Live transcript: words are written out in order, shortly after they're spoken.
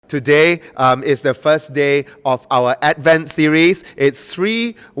Today is the first day of our Advent series. It's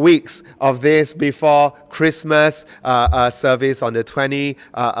 3 weeks of this before Christmas service on the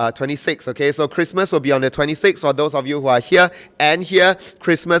 26th. Okay, so Christmas will be on the 26th. For those of you who are here and here,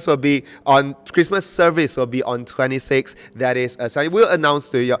 Christmas service will be on 26th. That is Sunday. We'll announce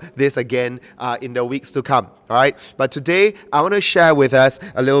to you this again in the weeks to come. All right, but today I want to share with us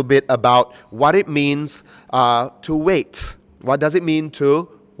a little bit about what it means to wait. What does it mean to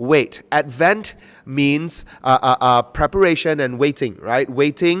wait? Advent means preparation and waiting, right?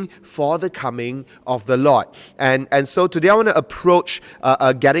 Waiting for the coming of the Lord. And so today I want to approach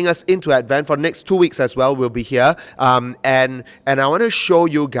getting us into Advent for the next 2 weeks as well. We'll be here. And I want to show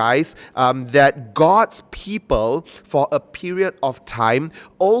you guys that God's people for a period of time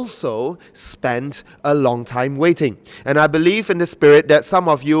also spent a long time waiting. And I believe in the Spirit that some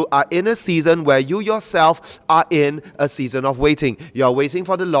of you are in a season where you yourself are in a season of waiting. You're waiting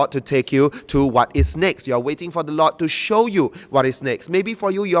for the Lord to take you to what is next. You're waiting for the Lord to show you what is next. Maybe for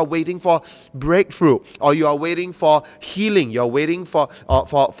you, you're waiting for breakthrough, or you are waiting for healing. You're waiting for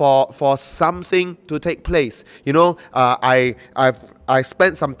something to take place. You know, I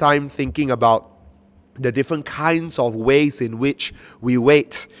spent some time thinking about the different kinds of ways in which we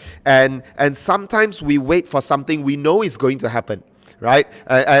wait, and sometimes we wait for something we know is going to happen. Right?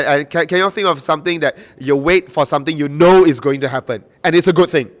 Can you think of something that you wait for something you know is going to happen, and it's a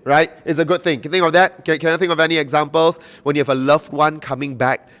good thing, right? It's a good thing. Can you think of that? Can you think of any examples when you have a loved one coming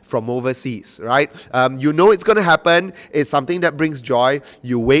back from overseas, right? You know it's going to happen. It's something that brings joy.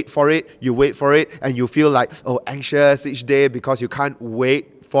 You wait for it, and you feel like, anxious each day because you can't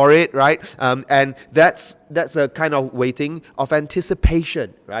wait for it, right? And that's a kind of waiting of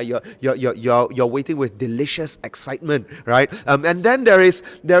anticipation, right? You're waiting with delicious excitement, right? And then there is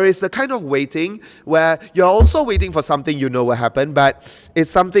the kind of waiting where you're also waiting for something you know will happen, but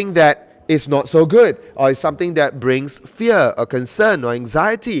it's something that is not so good, or it's something that brings fear or concern or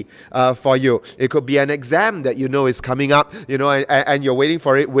anxiety for you. It could be an exam that you know is coming up, and you're waiting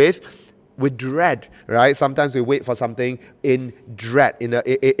for it with dread, right? Sometimes we wait for something in dread.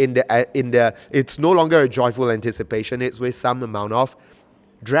 It's no longer a joyful anticipation. It's with some amount of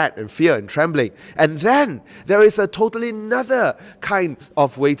dread and fear and trembling. And then there is a totally another kind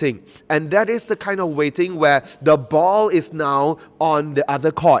of waiting, and that is the kind of waiting where the ball is now on the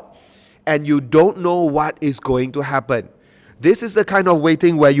other court, and you don't know what is going to happen. This is the kind of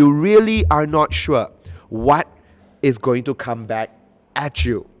waiting where you really are not sure what is going to come back at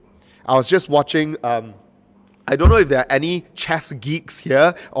you. I was just watching, I don't know if there are any chess geeks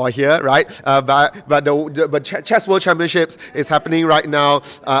here, right? But Chess World Championships is happening right now.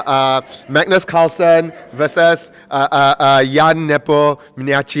 Magnus Carlsen versus Jan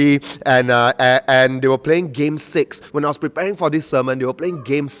Nepomniachtchi, and they were playing Game 6. When I was preparing for this sermon, they were playing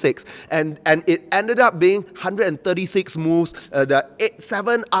Game 6, and it ended up being 136 moves,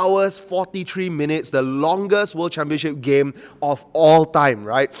 7 hours, 43 minutes, the longest World Championship game of all time,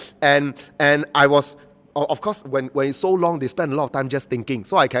 right? And I was... Of course, when it's so long, they spend a lot of time just thinking.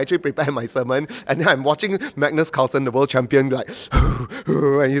 So I can actually prepare my sermon, and then I'm watching Magnus Carlsen, the world champion, like,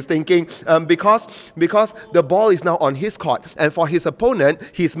 and he's thinking, because the ball is now on his court, and for his opponent,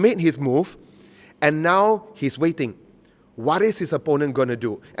 he's made his move, and now he's waiting. What is his opponent going to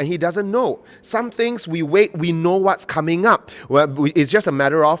do? And he doesn't know. Some things we wait, we know what's coming up. Well, it's just a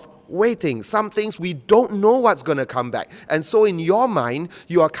matter of waiting. Some things we don't know what's going to come back. And so in your mind,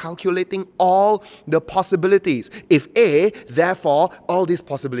 you are calculating all the possibilities. If A, therefore all these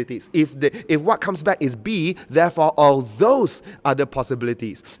possibilities. If what comes back is B, therefore all those are the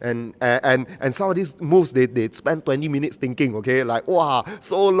possibilities. And some of these moves, they spend 20 minutes thinking, okay? Like, wow,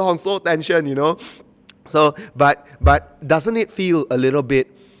 so long, so tension, So, but doesn't it feel a little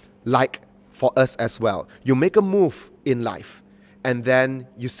bit like for us as well? You make a move in life, and then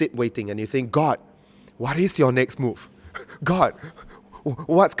you sit waiting and you think, God, what is your next move? God,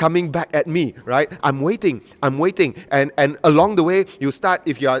 what's coming back at me, right? I'm waiting. And along the way, you start,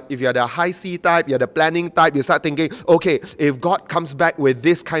 if you're the high C type, you're the planning type, you start thinking, okay, if God comes back with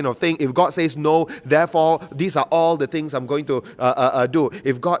this kind of thing, if God says no, therefore, these are all the things I'm going to do.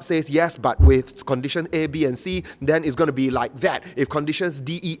 If God says yes, but with condition A, B, and C, then it's going to be like that. If conditions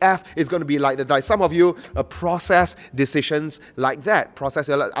D, E, F, it's going to be like that. Like some of you process decisions like that.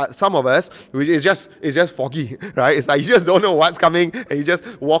 Some of us, it's just foggy, right? It's like you just don't know what's coming, and you're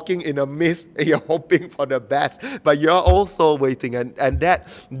just walking in a mist, and you're hoping for the best, but you're also waiting, and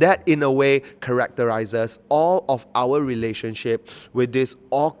that in a way characterizes all of our relationship with this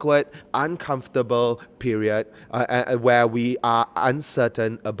awkward, uncomfortable period where we are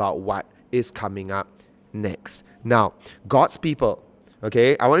uncertain about what is coming up next. Now, God's people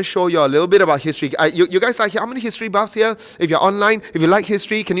Okay, I want to show you a little bit about history. You guys are here. How many history buffs here? If you're online, if you like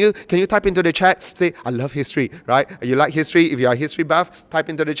history, can you type into the chat? Say, I love history, right? You like history? If you're a history buff, type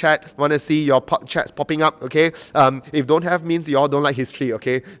into the chat. Want to see your chats popping up? Okay. If don't have means you all don't like history.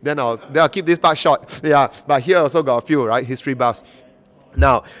 Okay. Then I'll keep this part short. Yeah. But here also got a few, right? History buffs.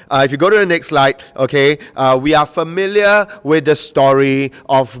 Now, if you go to the next slide, okay, we are familiar with the story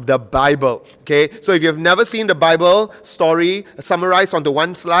of the Bible, okay? So if you've never seen the Bible story summarized onto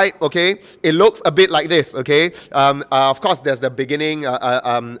one slide, okay, it looks a bit like this, okay? Of course, there's the beginning,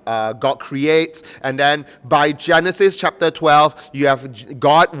 God creates, and then by Genesis chapter 12, you have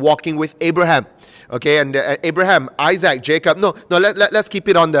God walking with Abraham. Okay, and Abraham, Isaac, Jacob. No. Let's keep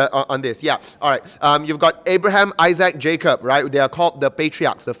it on this. Yeah. All right. You've got Abraham, Isaac, Jacob. Right. They are called the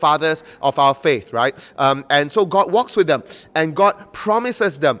patriarchs, the fathers of our faith. Right. And so God walks with them, and God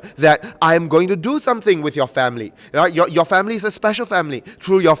promises them that I am going to do something with your family. Right? Your family is a special family.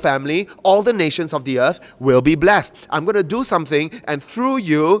 Through your family, all the nations of the earth will be blessed. I'm going to do something, and through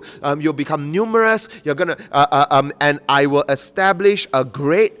you, you'll become numerous. You're gonna, and I will establish a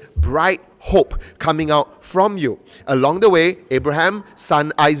great, bright hope coming out from you. Along the way, Abraham,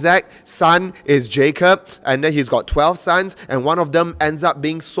 son Isaac, son is Jacob, and then he's got 12 sons, and one of them ends up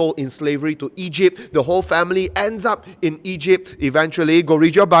being sold in slavery to Egypt. The whole family ends up in Egypt eventually. Go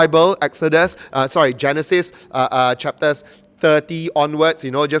read your Bible, Genesis chapters 30 onwards,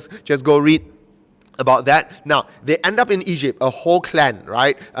 just go read about that. Now, they end up in Egypt, a whole clan,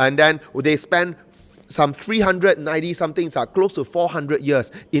 right? And then they spend some 390 something, close to 400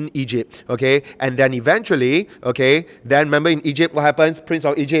 years in Egypt, okay? And then eventually, okay, then remember in Egypt what happens? Prince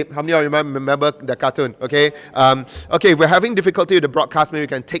of Egypt. How many of you remember the cartoon, okay? Okay, if we're having difficulty with the broadcast, maybe we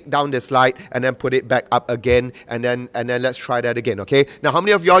can take down the slide and then put it back up again, and then let's try that again, okay? Now, how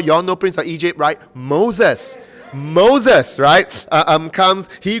many of y'all know Prince of Egypt, right? Moses, right?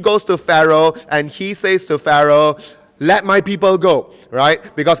 He goes to Pharaoh, and he says to Pharaoh, let my people go,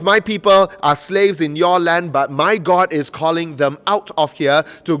 right? Because my people are slaves in your land, but my God is calling them out of here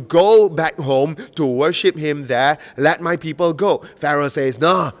to go back home to worship him there. Let my people go. Pharaoh says,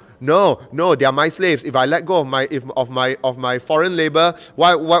 no, they are my slaves. If I let go of my foreign labor,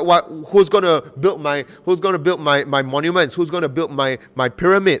 who's gonna build my monuments? Who's gonna build my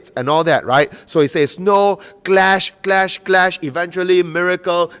pyramids and all that, right? So he says, no, clash. Eventually,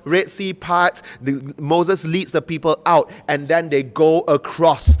 miracle, Red Sea parts. Moses leads the people out, and then they go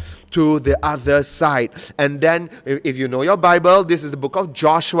across to the other side. And then, if you know your Bible, this is the book of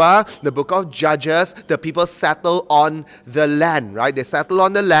Joshua, the book of Judges. The people settle on the land, right? They settle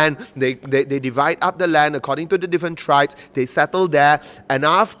on the land. They divide up the land according to the different tribes. They settle there. And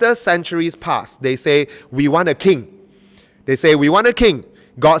after centuries pass, they say, we want a king.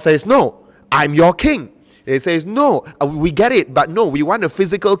 God says, no, I'm your king. It says, no, we get it, but no, we want a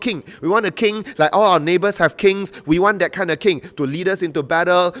physical king. We want a king like all our neighbors have kings. We want that kind of king to lead us into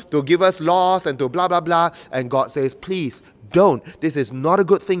battle, to give us laws, and to blah, blah, blah. And God says, please, don't. This is not a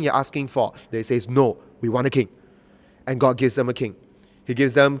good thing you're asking for. They says, no, we want a king. And God gives them a king. He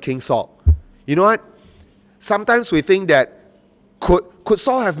gives them King Saul. You know what? Sometimes we think that, could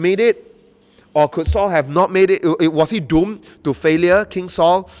Saul have made it? Or could Saul have not made it? Was he doomed to failure, King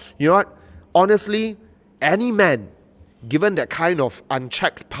Saul? You know what? Honestly, any man, given that kind of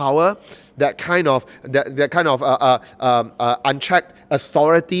unchecked power, that kind of unchecked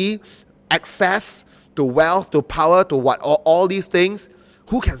authority, access to wealth, to power, to all these things,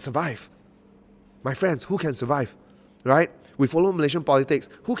 who can survive? My friends, who can survive? Right? We follow Malaysian politics.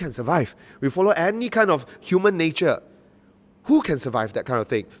 Who can survive? We follow any kind of human nature. Who can survive that kind of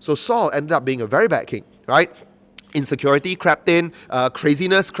thing? So Saul ended up being a very bad king, right? Insecurity crept in,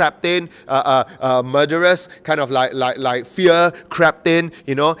 craziness crept in, murderous kind of like fear crept in,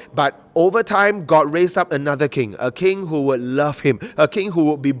 but over time, God raised up another king, a king who would love him, a king who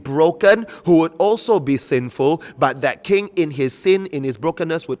would be broken, who would also be sinful, but that king in his sin, in his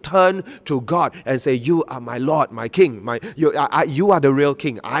brokenness, would turn to God and say, you are my Lord, my king, you are the real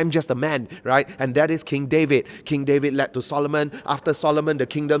king, I'm just a man, right? And that is King David. King David led to Solomon. After Solomon, the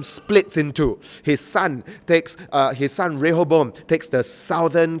kingdom splits in two. His son Rehoboam takes the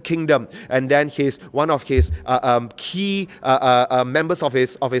southern kingdom, and then one of his key members of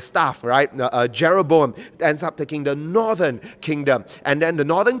his staff, right? Jeroboam ends up taking the northern kingdom. And then the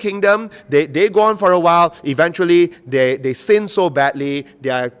northern kingdom, they go on for a while. Eventually, they sin so badly, they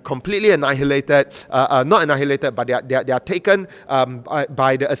are completely annihilated. Not annihilated, but they are taken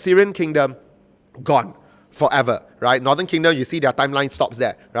by the Assyrian kingdom, gone. forever, right? Northern Kingdom, you see their timeline stops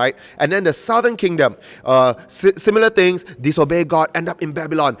there, right? And then the Southern Kingdom, similar things, disobey God, end up in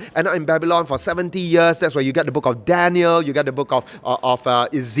Babylon for 70 years. That's where you get the book of Daniel, you get the book of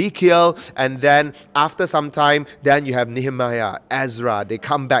Ezekiel, and then after some time, then you have Nehemiah, Ezra. They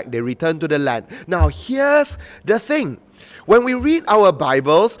come back, they return to the land. Now, here's the thing. When we read our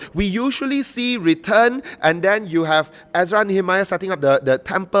Bibles, we usually see return, and then you have Ezra and Nehemiah setting up the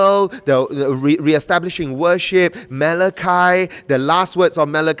temple, the re-establishing worship. Malachi, the last words of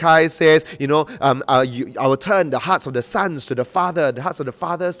Malachi says, I will turn the hearts of the sons to the father, the hearts of the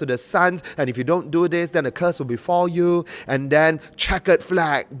fathers to the sons, and if you don't do this, then a curse will befall you. And then checkered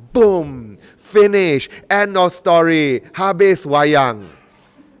flag, boom, finish, end of story, habis wayang,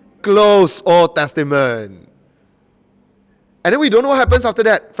 close Old Testament. And then we don't know what happens after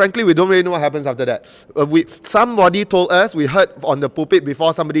that. Frankly, we don't really know what happens after that. Somebody told us, we heard on the pulpit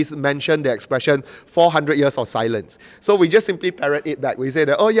before, somebody mentioned the expression 400 years of silence. So we just simply parrot it back. We say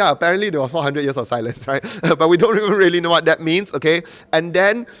that, apparently there was 400 years of silence, right? But we don't even really know what that means, okay? And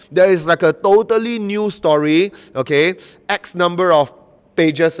then there is like a totally new story, okay? X number of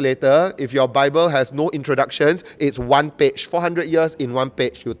pages later, if your Bible has no introductions, it's one page. 400 years in one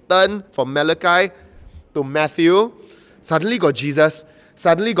page. You turn from Malachi to Matthew. Suddenly got Jesus,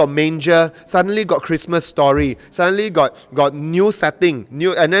 suddenly got manger, suddenly got Christmas story, suddenly got new setting,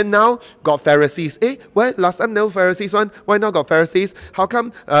 and then now got Pharisees. Why last time no Pharisees one? Why now got Pharisees? How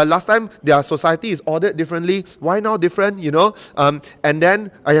come last time their society is ordered differently? Why now different? And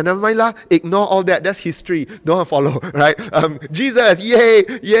then never mind lah. Ignore all that. That's history. Don't follow, right? Jesus,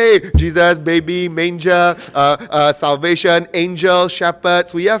 yay, Jesus, baby, manger, salvation, angel,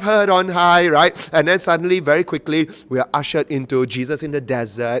 shepherds. We have heard on high, right? And then suddenly, very quickly, we are ushered into Jesus in the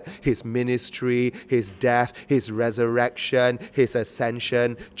desert, his ministry, his death, his resurrection, his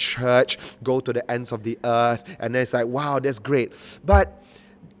ascension, church, go to the ends of the earth. And then it's like, wow, that's great. But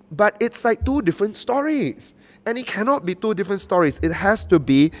it's like two different stories. And it cannot be two different stories. It has to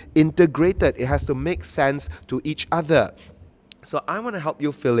be integrated. It has to make sense to each other. So I want to help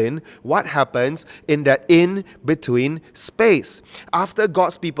you fill in what happens in that in-between space. After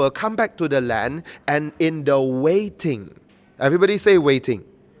God's people come back to the land, and in the waiting, everybody say waiting.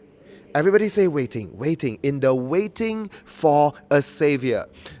 Everybody say waiting. Waiting. In the waiting for a Savior.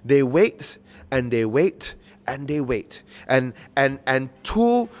 They wait and they wait and they wait. And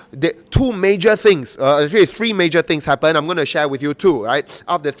two major things, actually three major things happen. I'm going to share with you two, right?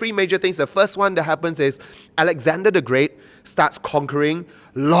 Of the three major things, the first one that happens is Alexander the Great starts conquering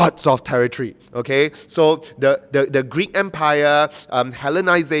lots of territory, okay? So the Greek Empire,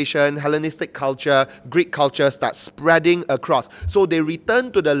 Hellenization, Hellenistic culture, Greek culture starts spreading across. So they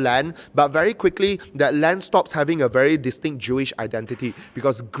return to the land, but very quickly that land stops having a very distinct Jewish identity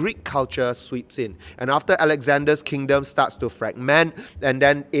because Greek culture sweeps in. And after Alexander's kingdom starts to fragment, and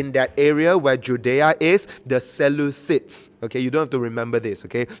then in that area where Judea is, the Seleucids, okay? You don't have to remember this,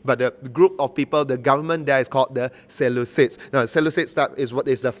 okay? But the group of people, the government there is called the Seleucids. Now, Seleucids is what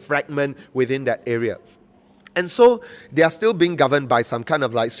is the fragment within that area. And so they are still being governed by some kind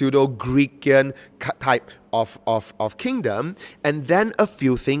of like pseudo-Grecian type of kingdom. And then a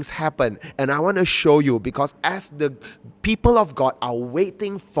few things happen. And I want to show you, because as the people of God are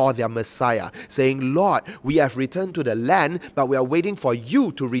waiting for their Messiah, saying, Lord, we have returned to the land, but we are waiting for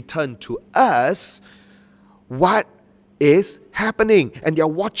you to return to us. What is happening? And they're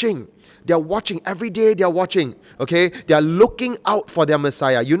watching. They're watching every day. They're watching, okay? They're looking out for their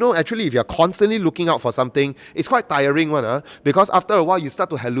Messiah. Actually, if you're constantly looking out for something, it's quite tiring one, because after a while you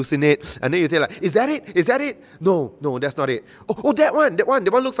start to hallucinate, and then you think like, is that it? Is that it? No, that's not it. Oh, that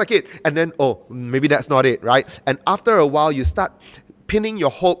one looks like it. And then, maybe that's not it, right? And after a while you start pinning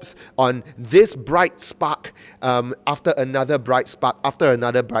your hopes on this bright spark after another bright spark, after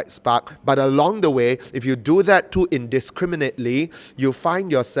another bright spark. But along the way, if you do that too indiscriminately, you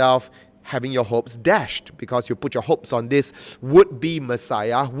find yourself having your hopes dashed, because you put your hopes on this would-be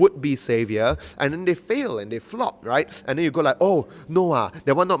Messiah, would-be Savior, and then they fail and they flop, right? And then you go like, oh, no,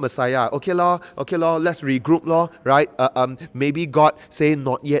 that one not Messiah. Okay, Lord, let's regroup, Lord, right? Maybe God say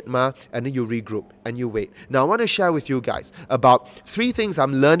not yet, ma, and then you regroup and you wait. Now, I want to share with you guys about three things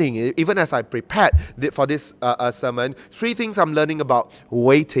I'm learning, even as I prepared for this sermon, three things I'm learning about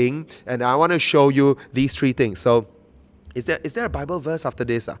waiting, and I want to show you these three things. So, is there a Bible verse after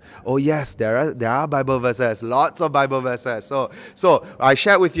this? Oh yes, there are Bible verses, lots of Bible verses. So I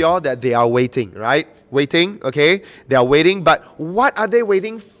shared with you all that they are waiting, right? Waiting, okay? They are waiting, but what are they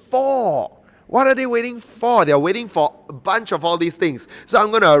waiting for? What are they waiting for? They're waiting for a bunch of all these things. So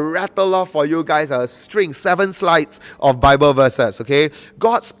I'm going to rattle off for you guys 7 slides of Bible verses, okay?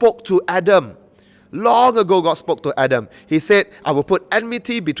 God spoke to Adam. Long ago, God spoke to Adam. He said, I will put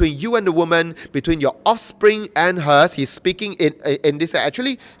enmity between you and the woman, between your offspring and hers. He's speaking in this,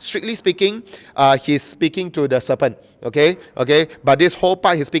 actually, strictly speaking, he's speaking to the serpent. Okay. But this whole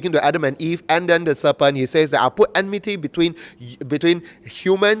part, he's speaking to Adam and Eve, and then the serpent. He says that I'll put enmity between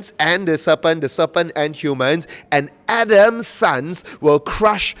humans and the serpent and humans, and Adam's sons will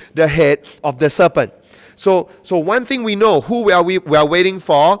crush the head of the serpent. So one thing we know, who we are waiting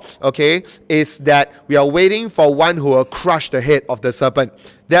for, okay, is that we are waiting for one who will crush the head of the serpent.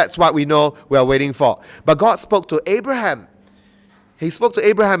 That's what we know we are waiting for. But God spoke to Abraham. He spoke to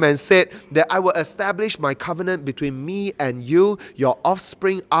Abraham and said that I will establish my covenant between me and you, your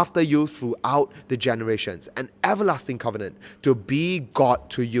offspring after you throughout the generations. An everlasting covenant to be God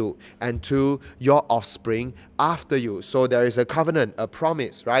to you and to your offspring after you. So there is a covenant, a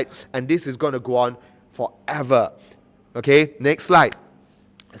promise, right? And this is going to go on forever. Okay, next slide.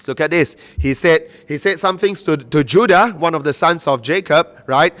 Let's look at this. He said some things to Judah, one of the sons of Jacob,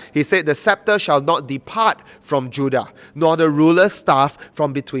 right? He said, the scepter shall not depart from Judah, nor the ruler's staff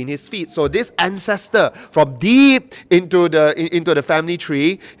from between his feet. So this ancestor from deep into the family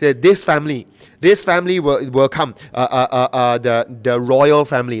tree, this family will come, the royal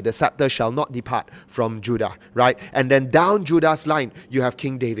family. The scepter shall not depart from Judah, right? And then down Judah's line, you have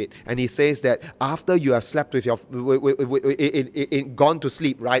King David. And he says that after you have slept with your, gone to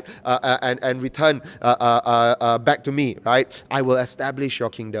sleep, right, and return back to me, right, I will establish your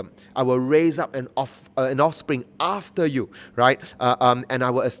kingdom. I will raise up an offspring after you, right, and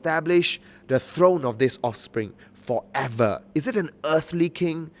I will establish the throne of this offspring forever. Is it an earthly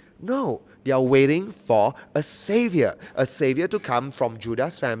king? No. They are waiting for a savior to come from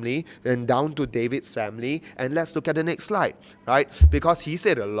Judah's family and down to David's family. And let's look at the next slide, right? Because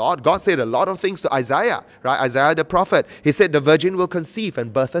God said a lot of things to Isaiah, right? Isaiah the prophet. He said the virgin will conceive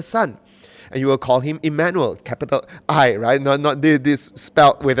and birth a son, and you will call him Emmanuel, capital I, right? Not this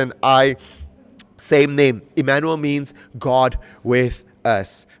spelled with an I, same name. Emmanuel means God with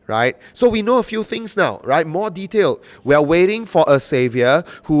us, right? So we know a few things now, right? More detail. We are waiting for a savior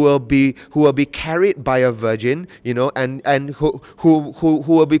who will be carried by a virgin, and who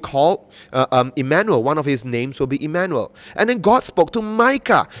will be called Emmanuel. One of his names will be Emmanuel. And then God spoke to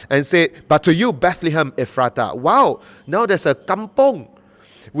Micah and said, but to you, Bethlehem Ephratah. Wow, now there's a kampong.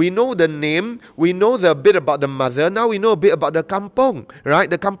 We know the name, we know the bit about the mother, now we know a bit about the kampong, right?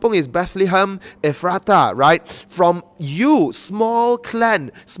 The kampong is Bethlehem Ephratah, right? From you, small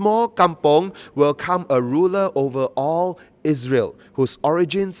clan, small kampong, will come a ruler over all Israel, whose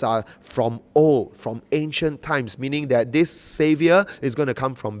origins are from ancient times, meaning that this savior is going to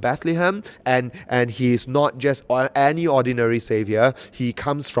come from Bethlehem, and he is not just any ordinary savior. He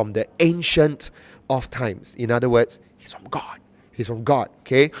comes from the ancient of times. In other words, he's from God. He's from God.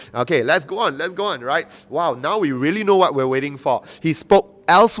 Okay, let's go on, right? Wow, now we really know what we're waiting for. He spoke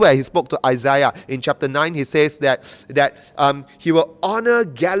elsewhere. He spoke to Isaiah in chapter 9. He says that he will honor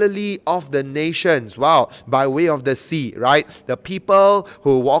Galilee of the nations. Wow, by way of the sea, right? The people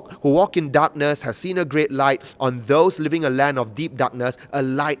who walk in darkness have seen a great light. On those living a land of deep darkness, a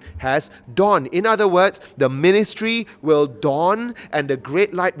light has dawned. In other words, the ministry will dawn and the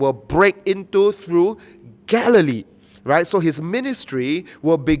great light will break into through Galilee. Right, so his ministry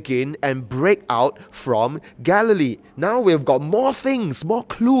will begin and break out from Galilee. Now we've got more things, more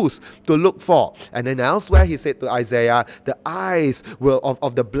clues to look for. And then elsewhere he said to Isaiah, the eyes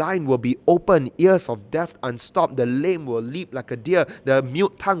of the blind will be open, ears of deaf unstopped, the lame will leap like a deer, the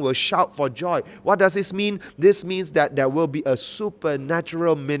mute tongue will shout for joy. What does this mean? This means that there will be a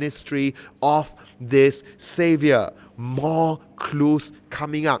supernatural ministry of this Savior. More clues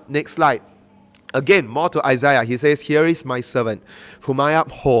coming up. Next slide. Again, more to Isaiah. He says, here is my servant, whom I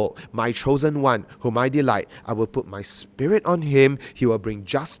uphold, my chosen one, whom I delight. I will put my spirit on him. He will bring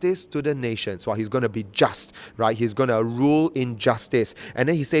justice to the nations. Well, he's going to be just, right? He's going to rule in justice. And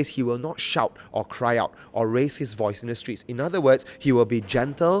then he says he will not shout or cry out or raise his voice in the streets. In other words, he will be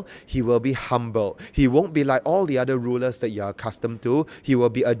gentle. He will be humble. He won't be like all the other rulers that you're accustomed to. He will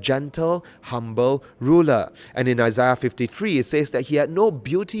be a gentle, humble ruler. And in Isaiah 53, it says that he had no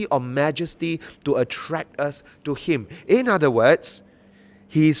beauty or majesty to attract us to him. In other words,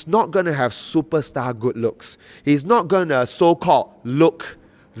 he's not going to have superstar good looks. He's not going to so-called look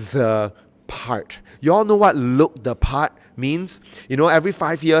the part. You all know what look the part means? Every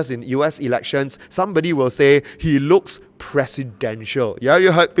 5 years in US elections, somebody will say he looks presidential. Yeah,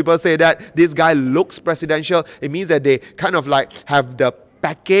 you heard people say that this guy looks presidential. It means that they kind of like have the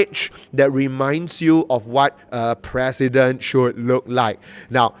package that reminds you of what a president should look like.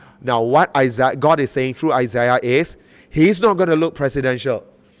 Now what God is saying through Isaiah is, he's not going to look presidential.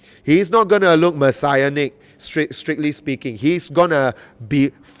 He's not going to look messianic, strictly speaking. He's going to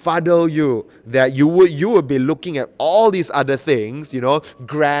befuddle you, that you would be looking at all these other things,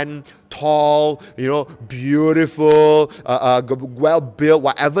 grand, tall, beautiful, well built,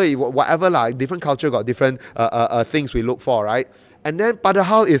 whatever like different culture got different things we look for, right? And then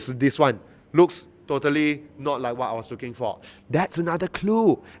padahal is this one looks totally not like what I was looking for. That's another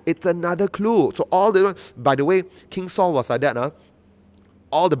clue. It's another clue. So by the way, King Saul was like that, huh?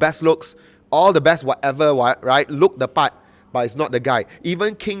 All the best looks, all the best whatever, right? Look the part, but it's not the guy.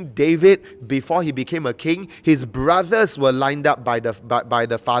 Even King David, before he became a king, his brothers were lined up by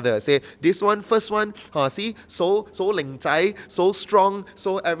the father. Say, this one, first one, see, so ling zai, so strong,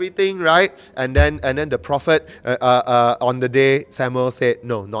 so everything, right? And then the prophet on the day, Samuel said,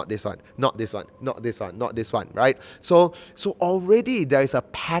 no, not this one, not this one, not this one, not this one, right? So already there is a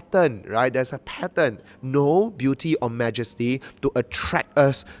pattern, right? There's a pattern. No beauty or majesty to attract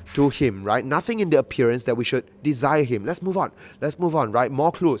us to him, right? Nothing in the appearance that we should desire him. Let's move on, right?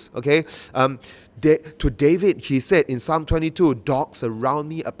 More clues, okay? To David, he said in Psalm 22, dogs surround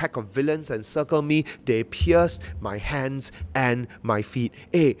me, a pack of villains encircle me, they pierced my hands and my feet.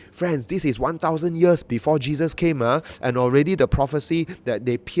 Hey, friends, this is 1,000 years before Jesus came, and already the prophecy that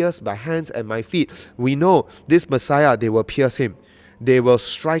they pierced my hands and my feet. We know this Messiah, they will pierce him. They will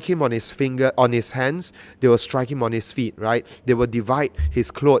strike him on his hands. They will strike him on his feet, right? They will divide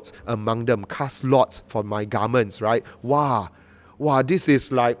his clothes among them, cast lots for my garments, right? Wow, this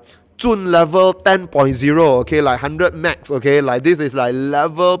is like Zun level 10.0, okay, like 100 max, okay, like this is like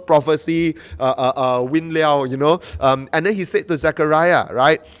level prophecy, win liao, and then he said to Zechariah,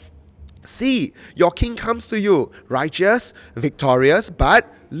 right? See, your king comes to you, righteous, victorious, but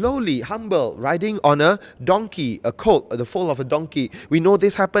lowly, humble, riding on a donkey, a colt, the foal of a donkey. We know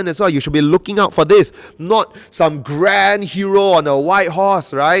this happened as well. You should be looking out for this. Not some grand hero on a white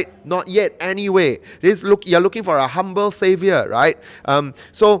horse, right? Not yet anyway. You're looking for a humble savior, right?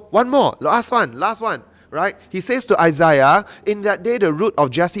 So one more, last one. Right? He says to Isaiah, in that day the root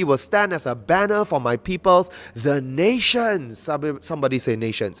of Jesse will stand as a banner for my peoples, the nations. Somebody say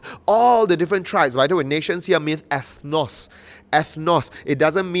nations. All the different tribes. By the way, nations here means ethnos. Ethnos. It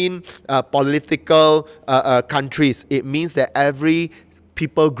doesn't mean political countries. It means that every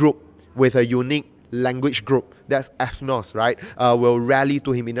people group with a unique language group, that's ethnos, right? Will rally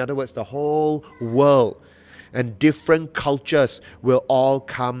to him. In other words, the whole world. And different cultures will all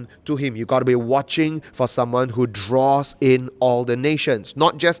come to him. You got to be watching for someone who draws in all the nations.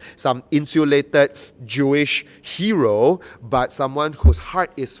 Not just some insulated Jewish hero, but someone whose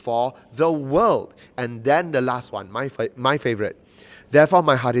heart is for the world. And then the last one, my favorite. Therefore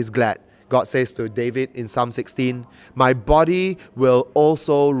my heart is glad. God says to David in Psalm 16, my body will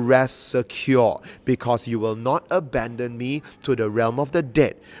also rest secure, because you will not abandon me to the realm of the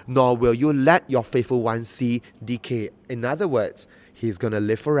dead, nor will you let your faithful one see decay. In other words, he's going to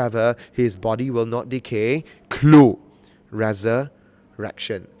live forever. His body will not decay. Clue,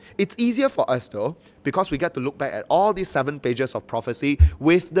 resurrection. It's easier for us though, because we get to look back at all these 7 pages of prophecy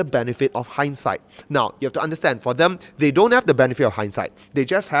with the benefit of hindsight. Now, you have to understand, for them, they don't have the benefit of hindsight. They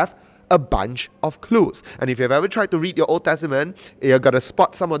just have a bunch of clues. And if you've ever tried to read your Old Testament, you've got to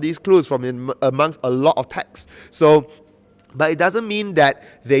spot some of these clues from amongst a lot of text. But it doesn't mean that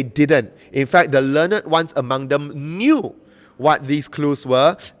they didn't. In fact, the learned ones among them knew what these clues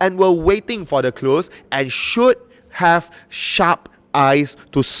were and were waiting for the clues and should have sharp eyes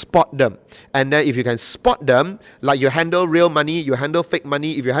to spot them. And then if you can spot them, like you handle real money, you handle fake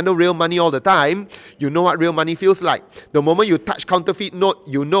money. If you handle real money all the time, you know what real money feels like. The moment you touch counterfeit note,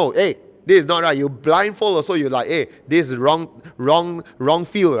 you know, hey, this is not right. You blindfold also, you're like, hey, this is wrong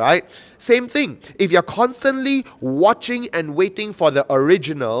feel, right? Same thing. If you're constantly watching and waiting for the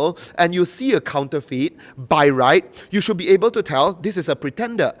original and you see a counterfeit, by right, you should be able to tell this is a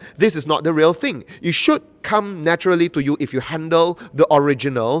pretender. This is not the real thing. It should come naturally to you if you handle the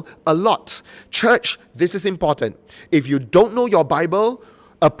original a lot. Church, this is important. If you don't know your Bible,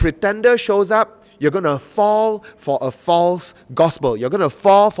 a pretender shows up, you're going to fall for a false gospel. You're going to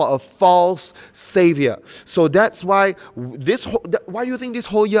fall for a false savior. So that's why why do you think this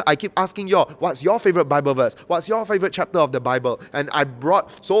whole year I keep asking you, what's your favorite Bible verse? What's your favorite chapter of the Bible? And I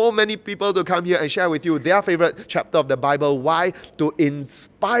brought so many people to come here and share with you their favorite chapter of the Bible. Why? To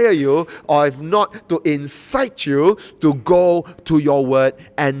inspire you, or if not, to incite you to go to your word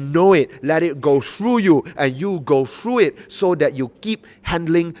and know it. Let it go through you and you go through it so that you keep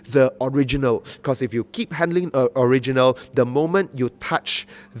handling the original. Because if you keep handling original, the moment you touch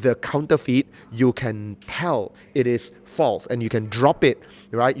the counterfeit, you can tell it is false and you can drop it,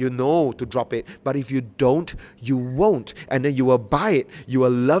 right? You know to drop it. But if you don't, you won't. And then you will buy it. You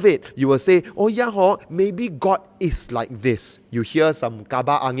will love it. You will say, oh yeah, maybe God is like this. You hear some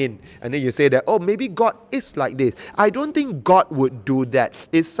kaba angin and then you say that, oh, maybe God is like this. I don't think God would do that.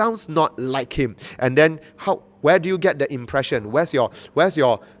 It sounds not like him. And then where do you get the impression? Where's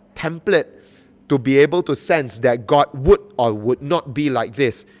your template to be able to sense that God would or would not be like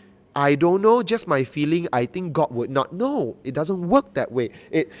this? I don't know, just my feeling, I think God would not. No, it doesn't work that way.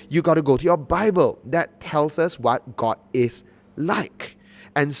 You got to go to your Bible. That tells us what God is like.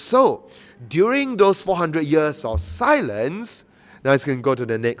 And so, during those 400 years of silence, now let's go to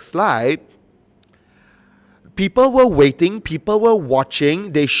the next slide. People were waiting, people were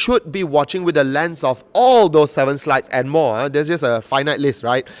watching. They should be watching with the lens of all those 7 slides and more. There's just a finite list,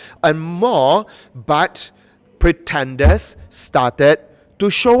 right? And more, but pretenders started to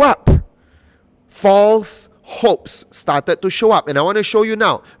show up. False hopes started to show up. And I want to show you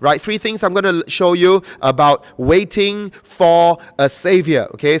now, right? 3 things I'm going to show you about waiting for a savior.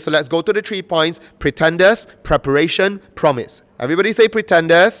 Okay, so let's go to the 3 points. Pretenders, preparation, promise. Everybody say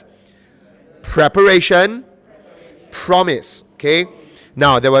pretenders, preparation, promise. Okay,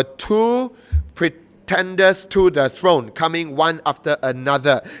 now there were 2 pretenders to the throne coming one after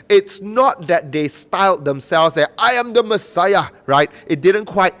another. It's not that they styled themselves that I am the Messiah, right? It didn't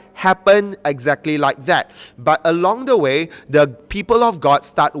quite happen exactly like that. But along the way, the people of God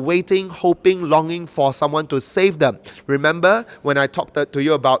start waiting, hoping, longing for someone to save them. Remember when I talked to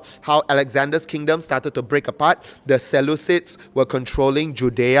you about how Alexander's kingdom started to break apart? The Seleucids were controlling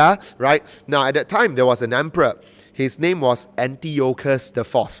Judea, right? Now at that time, there was an emperor. His name was Antiochus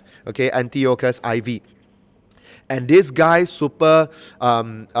IV. Okay, Antiochus IV. And this guy super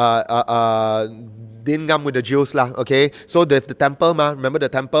dingam with the Jews lah. Okay, so the temple remember the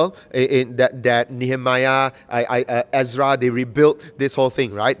temple in that Nehemiah, Ezra, they rebuilt this whole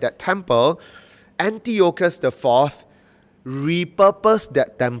thing, right? That temple, Antiochus IV repurposed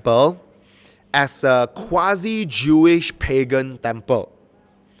that temple as a quasi-Jewish pagan temple.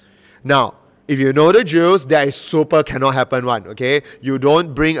 Now, if you know the Jews, that is super cannot happen one, okay? You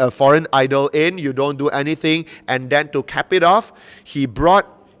don't bring a foreign idol in, you don't do anything, and then to cap it off, he brought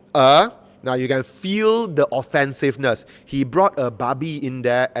now you can feel the offensiveness. He brought a babi in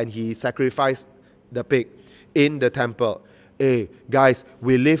there and he sacrificed the pig in the temple. Hey, guys,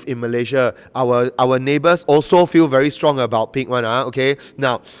 we live in Malaysia. Our neighbors also feel very strong about pig one, okay?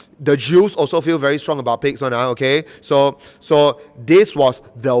 Now, the Jews also feel very strong about pigs one, okay? So this was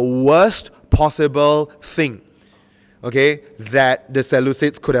the worst possible thing, okay, that the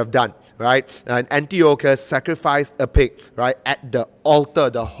Seleucids could have done, right? And Antiochus sacrificed a pig, right, at the altar,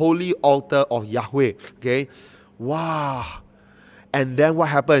 the holy altar of Yahweh, okay? Wow. And then what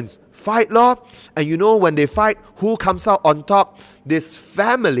happens? Fight, Lord. And you know when they fight, who comes out on top? This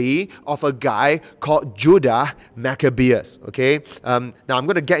family of a guy called Judah Maccabeus. Okay. Now I'm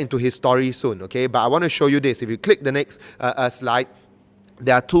going to get into his story soon. Okay. But I want to show you this. If you click the next slide,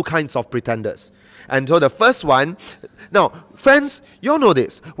 there are 2 kinds of pretenders. And so the first one, now, friends, you all know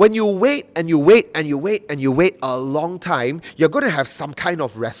this. When you wait and you wait and you wait and you wait a long time, you're going to have some kind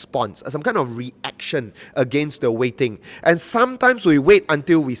of response, some kind of reaction against the waiting. And sometimes we wait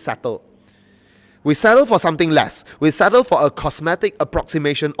until we settle. We settle for something less. We settle for a cosmetic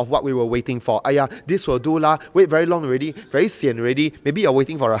approximation of what we were waiting for. This will do lah. Wait very long already. Very sian already. Maybe you're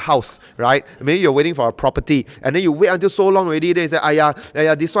waiting for a house, right? Maybe you're waiting for a property. And then you wait until so long already. Then you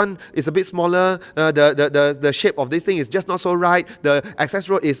say, this one is a bit smaller. The shape of this thing is just not so right. The access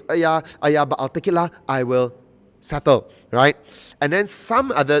road is, but I'll take it lah. I will settle, right? And then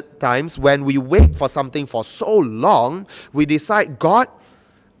some other times when we wait for something for so long, we decide, God,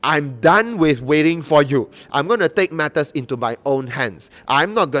 I'm done with waiting for you. I'm going to take matters into my own hands.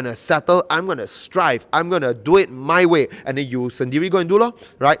 I'm not going to settle. I'm going to strive. I'm going to do it my way. And then you sendiri go and do law,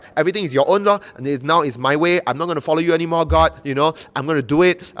 right? Everything is your own law. And now it's my way. I'm not going to follow you anymore, God. I'm going to do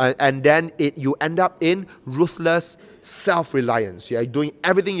it. And then you end up in ruthless self-reliance. You're doing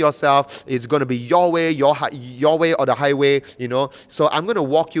everything yourself. It's going to be your way or the highway, So I'm going to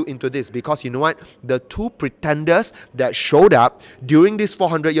walk you into this because you know what? The 2 pretenders that showed up during these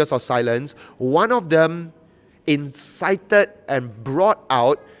 400 years of silence, one of them incited and brought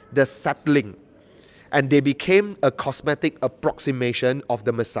out the settling. And they became a cosmetic approximation of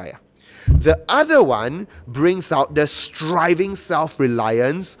the Messiah. The other one brings out the striving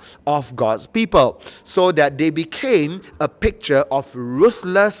self-reliance of God's people so that they became a picture of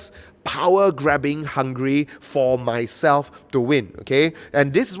ruthless power-grabbing, hungry for myself to win, okay?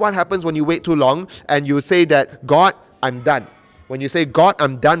 And this is what happens when you wait too long and you say that, God, I'm done. When you say, God,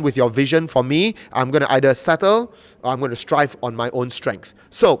 I'm done with your vision for me, I'm going to either settle or I'm going to strive on my own strength.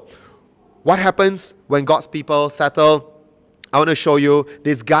 So, what happens when God's people settle? I want to show you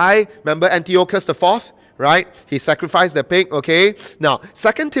this guy. Remember Antiochus IV? Right? He sacrificed the pig, okay? Now,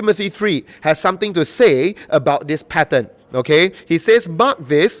 2 Timothy 3 has something to say about this pattern. Okay, he says, mark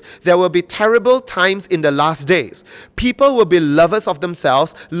this, there will be terrible times in the last days. People will be lovers of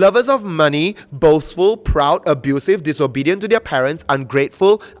themselves, lovers of money, boastful, proud, abusive, disobedient to their parents,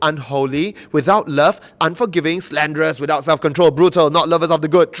 ungrateful, unholy, without love, unforgiving, slanderous, without self-control, brutal, not lovers of the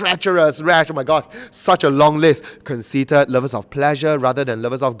good, treacherous, rash, oh my God, such a long list, conceited, lovers of pleasure rather than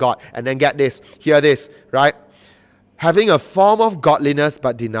lovers of God. And then get this, hear this, right? Having a form of godliness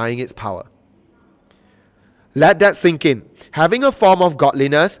but denying its power. Let that sink in. Having a form of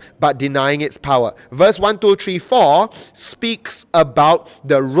godliness, but denying its power. Verse 1, 2, 3, 4 speaks about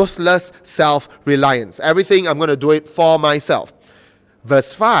the ruthless self-reliance. Everything, I'm going to do it for myself.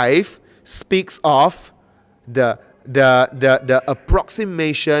 Verse 5 speaks of the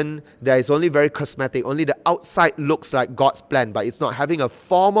approximation that is only very cosmetic. Only the outside looks like God's plan, but it's not. Having a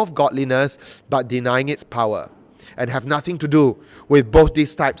form of godliness, but denying its power. And have nothing to do with both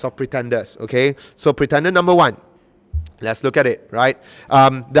these types of pretenders, okay? So pretender number 1, let's look at it, right?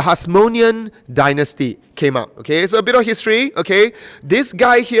 The Hasmonean dynasty came up, okay? So a bit of history, okay? This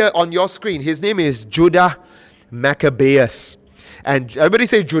guy here on your screen, his name is Judah Maccabeus. And everybody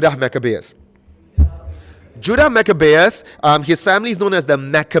say Judah Maccabeus. Judah Maccabeus, his family is known as the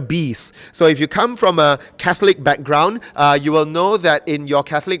Maccabees. So if you come from a Catholic background, you will know that in your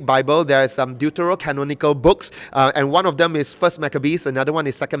Catholic Bible, there are some deuterocanonical books, and one of them is 1st Maccabees, another one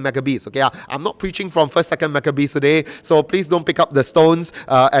is 2nd Maccabees. Okay, I'm not preaching from 1st, 2nd Maccabees today, so please don't pick up the stones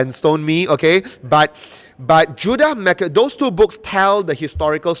and stone me, okay? But Judah Maccabees, those two books tell the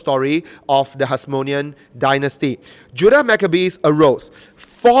historical story of the Hasmonean dynasty. Judah Maccabees arose,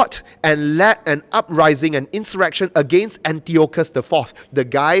 fought and led an uprising and insurrection against Antiochus IV, the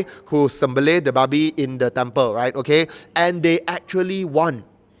guy who sembelih the babi in the temple, right? Okay, and they actually won.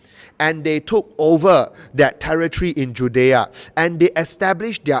 And they took over that territory in Judea. And they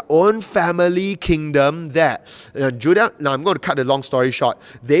established their own family kingdom there. Judah, now I'm going to cut the long story short.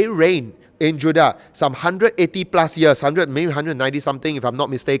 They reigned in Judah some 180 plus years, maybe 190 something if I'm not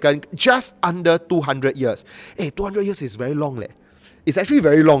mistaken, just under 200 years. Hey, 200 years is very long. It's actually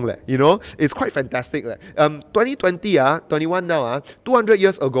very long, you know. It's quite fantastic. 2020, 21 now, 200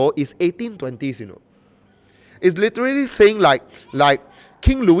 years ago is 1820s, you know. It's literally saying like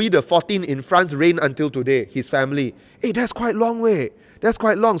King Louis XIV in France reigned until today, his family. Hey, that's quite long way. That's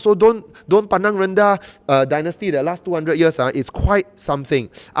quite long. So don't pandang rendah dynasty. The last 200 years is quite something.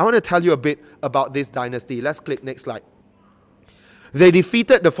 I want to tell you a bit about this dynasty. Let's click next slide. They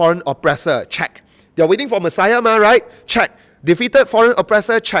defeated the foreign oppressor. Check. They're waiting for Messiah, right? Check. Defeated foreign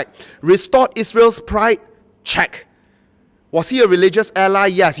oppressor. Check. Restored Israel's pride. Check. Was he a religious ally?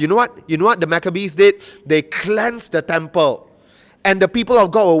 Yes. You know what the Maccabees did? They cleansed the temple. And the people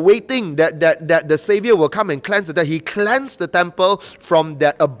of God were waiting that the Savior will come and cleanse it. That He cleansed the temple from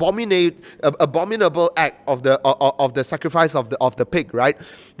that abominable act of the sacrifice of the pig, right?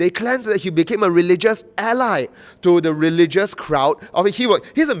 They cleansed it. He became a religious ally to the religious crowd.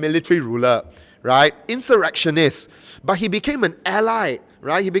 He's a military ruler, right? Insurrectionist. But he became an ally,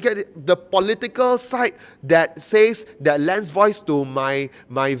 right? He became the political side that lends voice to my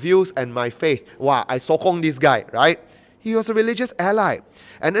views and my faith. Wow, I sokong this guy, right? He was a religious ally.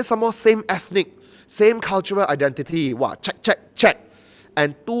 And then some more same ethnic, same cultural identity. Wow, check.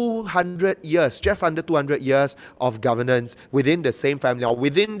 And 200 years, just under 200 years of governance within the same family. Now,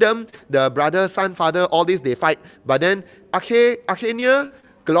 within them, the brother, son, father, all this, they fight. But then, akhirnya,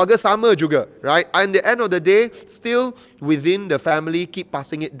 keluarga sama juga, right? And at the end of the day, still within the family, keep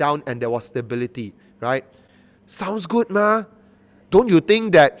passing it down and there was stability, right? Sounds good, ma? Don't you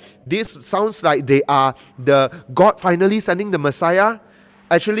think that this sounds like they are the God finally sending the Messiah?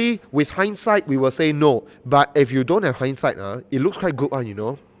 Actually, with hindsight, we will say no. But if you don't have hindsight, it looks quite good, you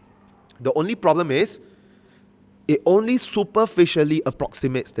know. The only problem is, it only superficially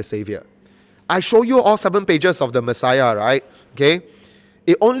approximates the Savior. I show you all 7 pages of the Messiah, right? Okay?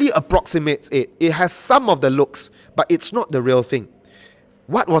 It only approximates it. It has some of the looks, but it's not the real thing.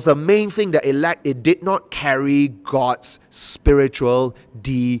 What was the main thing that it lacked? It did not carry God's spiritual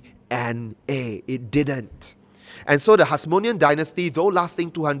DNA. It didn't. And so the Hasmonean dynasty, though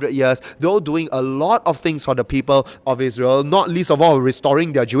lasting 200 years, though doing a lot of things for the people of Israel, not least of all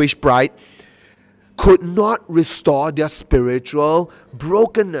restoring their Jewish pride, could not restore their spiritual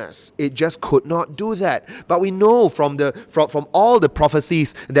brokenness. It just could not do that. But we know from all the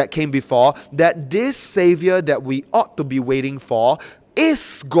prophecies that came before that this Savior that we ought to be waiting for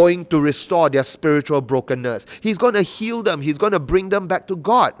is going to restore their spiritual brokenness. He's going to heal them. He's going to bring them back to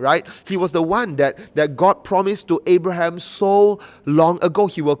God, right? He was the one that God promised to Abraham so long ago.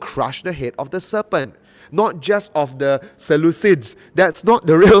 He will crush the head of the serpent. Not just of the Seleucids. That's not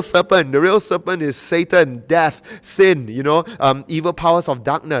the real serpent. The real serpent is Satan, death, sin, evil powers of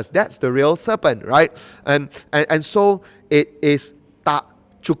darkness. That's the real serpent, right? And so it is tak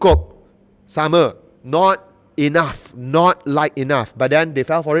cukup, sama, not enough, not light enough. But then they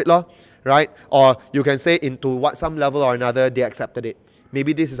fell for it, right? Or you can say into some level or another, they accepted it.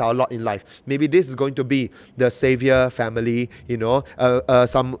 Maybe this is our lot in life. Maybe this is going to be the Savior family,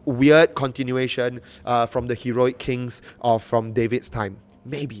 some weird continuation from the heroic kings or from David's time.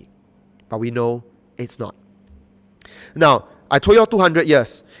 Maybe. But we know it's not. Now, I told you 200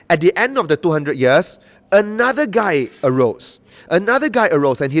 years. At the end of the 200 years, another guy arose.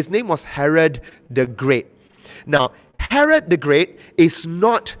 And his name was Herod the Great. Now, Herod the Great is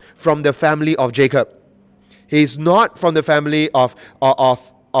not from the family of Jacob. He's not from the family of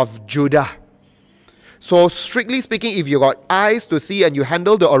Judah. So strictly speaking, if you got eyes to see and you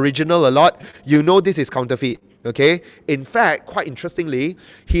handle the original a lot, you know this is counterfeit. Okay? In fact, quite interestingly,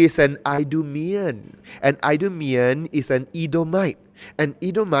 he is an Idumean. An Idumean is an Edomite. An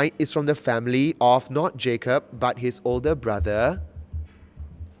Edomite is from the family of not Jacob, but his older brother,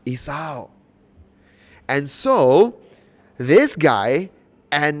 Esau. And so, this guy,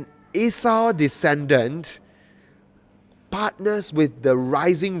 an Esau descendant, partners with the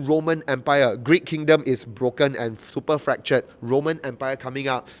rising Roman Empire. Greek kingdom is broken and super fractured. Roman Empire coming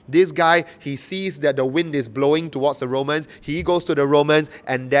out. This guy, he sees that the wind is blowing towards the Romans. He goes to the Romans,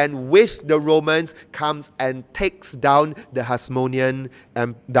 and then with the Romans comes and takes down the Hasmonean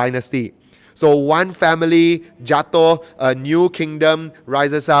dynasty. So one family, jatuh, a new kingdom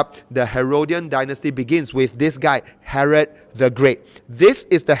rises up. The Herodian dynasty begins with this guy, Herod the Great. This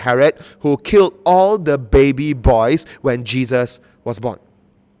is the Herod who killed all the baby boys when Jesus was born.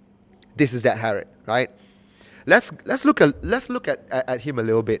 This is that Herod, right? Let's look at him a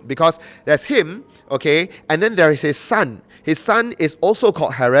little bit, because there's him, okay, and then there is his son. His son is also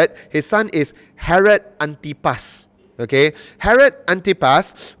called Herod. His son is Herod Antipas. Okay, Herod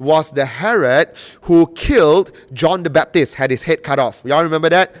Antipas was the Herod who killed John the Baptist, had his head cut off. Y'all remember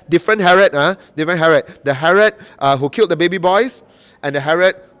that? Different Herod, Different Herod. The Herod who killed the baby boys, and the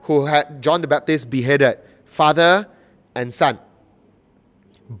Herod who had John the Baptist beheaded. Father and son.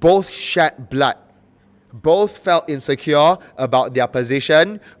 Both shed blood. Both felt insecure about their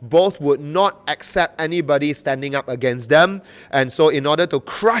position. Both would not accept anybody standing up against them. And so in order to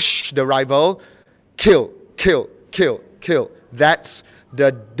crush the rival, kill. That's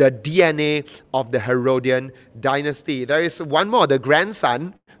the DNA of the Herodian dynasty. There is one more, the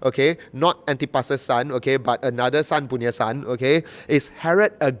grandson, okay, not Antipas' son, okay, but another son, punya son, okay, is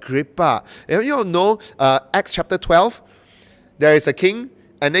Herod Agrippa. You all know Acts chapter 12, there is a king,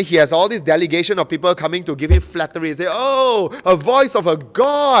 and then he has all this delegation of people coming to give him flattery. Say, oh, a voice of a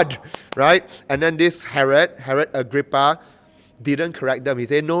god, right? And then this Herod Agrippa, didn't correct them. He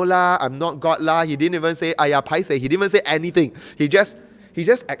said, no lah, I'm not God lah. He didn't even say, ayah paise. He didn't even say anything. He just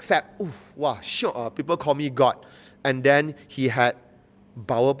accept, wow, sure, people call me God. And then he had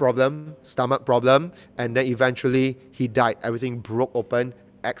bowel problem, stomach problem, and then eventually he died. Everything broke open.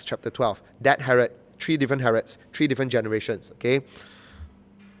 Acts chapter 12. That Herod, 3 different Herods, 3 different generations, okay?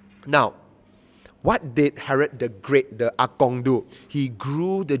 Now, what did Herod the Great, the Akong, do? He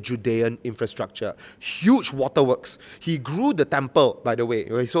grew the Judean infrastructure. Huge waterworks. He grew the temple, by the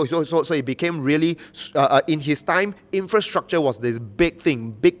way. So it became really, in his time, infrastructure was this big thing,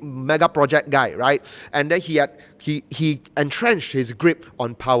 big mega project guy, right? And then he entrenched his grip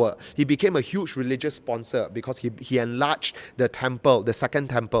on power. He became a huge religious sponsor because he enlarged the temple, the second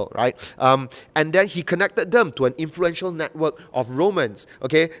temple, right? And then he connected them to an influential network of Romans,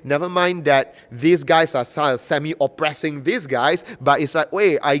 okay? Never mind that these guys are semi-oppressing these guys, but it's like,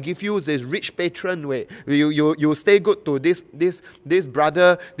 wait, I give you this rich patron, wait, you stay good to this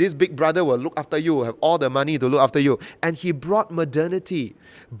brother, this big brother will look after you, have all the money to look after you. And he brought modernity.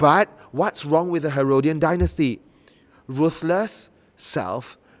 But what's wrong with the Herodian dynasty? Ruthless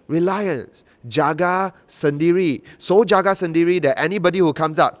self-reliance. Jaga sendiri. So jaga sendiri that anybody who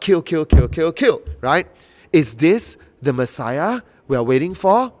comes out, kill, right? Is this the Messiah we are waiting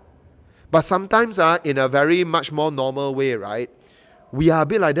for? But sometimes in a very much more normal way, right? We are a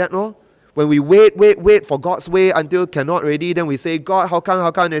bit like that, no? When we wait for God's way until cannot already, then we say, God, how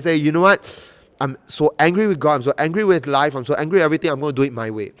come? They say, you know what? I'm so angry with God, I'm so angry with life, I'm so angry with everything, I'm going to do it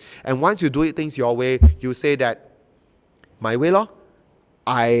my way. And once you do it things your way, you say that, my way, lor.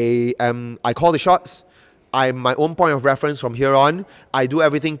 I call the shots. I'm my own point of reference from here on. I do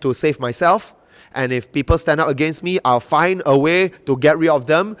everything to save myself. And if people stand up against me, I'll find a way to get rid of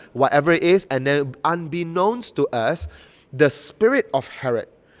them, whatever it is. And then unbeknownst to us, the spirit of Herod,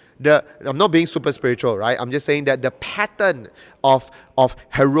 I'm not being super spiritual, right? I'm just saying that the pattern of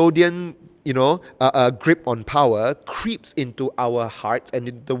Herodian, grip on power creeps into our hearts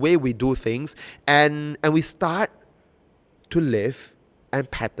and the way we do things. And we start to live and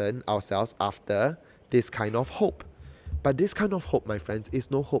pattern ourselves after this kind of hope. But this kind of hope, my friends,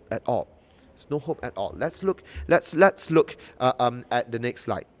 is no hope at all. It's no hope at all. Let's look at the next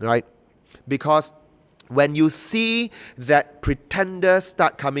slide, right? Because when you see that pretenders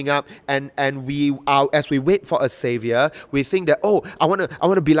start coming up and we are, as we wait for a savior, we think that, I want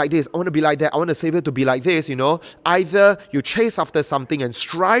to be like this, I want to be like that, I want a savior to be like this, Either you chase after something and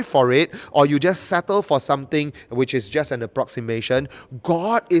strive for it, or you just settle for something which is just an approximation.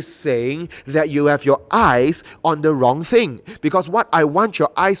 God is saying that you have your eyes on the wrong thing, because what I want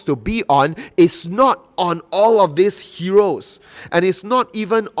your eyes to be on is not on all of these heroes, and it's not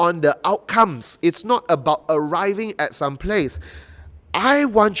even on the outcomes. It's not about arriving at some place. I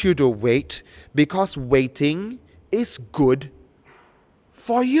want you to wait, because waiting is good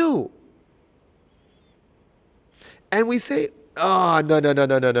for you. And we say, no,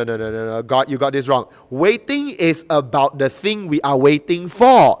 God, you got this wrong. Waiting is about the thing we are waiting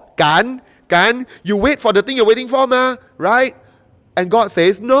for. Kan? You wait for the thing you're waiting for, right? And God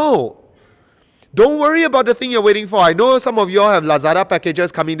says, no. Don't worry about the thing you're waiting for. I know some of you all have Lazada packages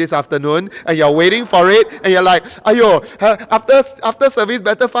coming this afternoon and you're waiting for it and you're like, ayo, after service,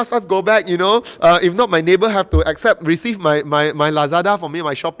 better fast go back, If not, my neighbor have to receive my Lazada for me,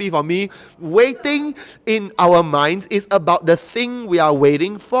 my Shopee for me. Waiting in our minds is about the thing we are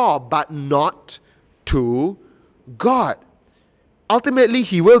waiting for, but not to God. Ultimately,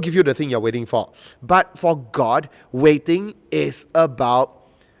 He will give you the thing you're waiting for. But for God, waiting is about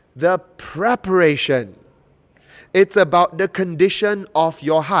the preparation. It's about the condition of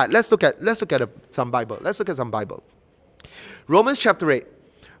your heart. Let's look at some Bible. Let's look at some Bible. Romans chapter 8,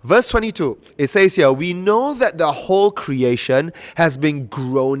 verse 22. It says here, we know that the whole creation has been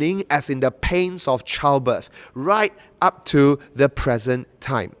groaning as in the pains of childbirth, right up to the present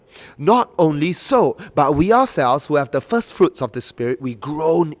time. Not only so, but we ourselves who have the first fruits of the Spirit, we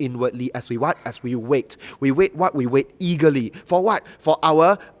groan inwardly as we what? As we wait. We wait what? We wait eagerly. For what? For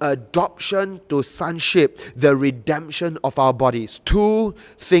our adoption to sonship, the redemption of our bodies. Two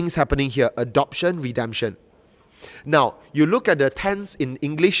things happening here. Adoption, redemption. Now, you look at the tense in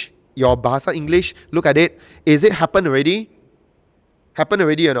English, your Bahasa English, look at it. Is it happened already? Happened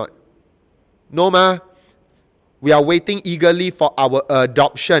already or not? No, ma. We are waiting eagerly for our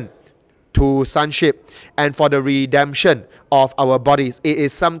adoption to sonship and for the redemption of our bodies. It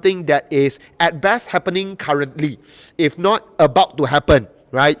is something that is at best happening currently, if not about to happen,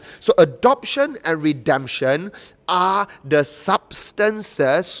 right? So adoption and redemption are the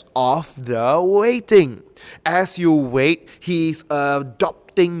substances of the waiting. As you wait, He is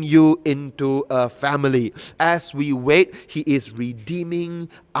adopting you into a family. As we wait, He is redeeming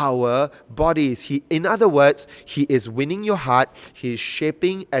our bodies. In other words, He is winning your heart. He is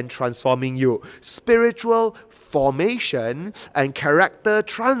shaping and transforming you. Spiritual formation and character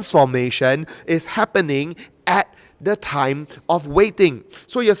transformation is happening at the time of waiting.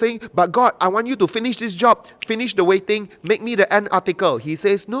 So you're saying, but God, I want you to finish this job, finish the waiting, make me the end article. He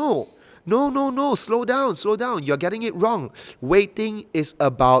says, no, slow down. You're getting it wrong. Waiting is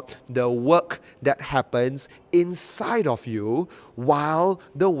about the work that happens inside of you while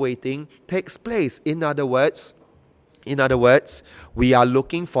the waiting takes place. In other words, we are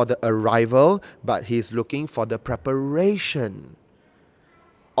looking for the arrival, but He's looking for the preparation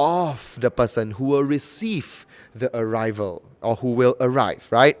of the person who will receive the arrival or who will arrive,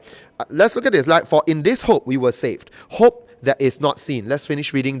 right? Let's look at this. Like, for in this hope we were saved. Hope that is not seen. Let's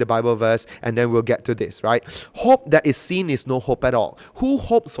finish reading the Bible verse and then we'll get to this, right? Hope that is seen is no hope at all. Who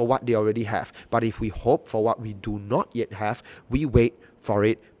hopes for what they already have? But if we hope for what we do not yet have, we wait for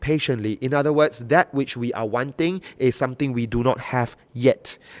it patiently. In other words, that which we are wanting is something we do not have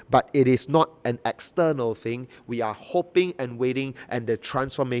yet. But it is not an external thing. We are hoping and waiting, and the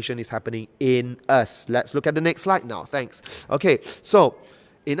transformation is happening in us. Let's look at the next slide now. Thanks. Okay, so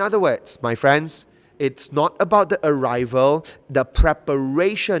in other words, my friends, it's not about the arrival. The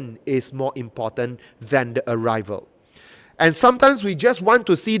preparation is more important than the arrival. And sometimes we just want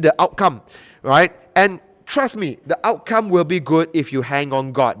to see the outcome, right? And Trust me, the outcome will be good if you hang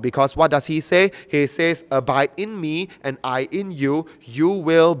on God. Because what does he say? He says, abide in me and I in you. You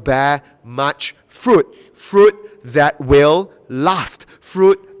will bear much fruit. Fruit that will last.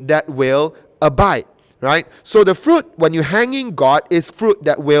 Fruit that will abide. Right? So the fruit, when you hang in God, is fruit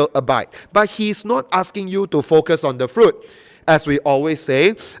that will abide. But he's not asking you to focus on the fruit. As we always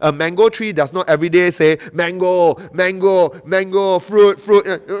say, a mango tree does not every day say, mango, mango, mango, fruit, fruit,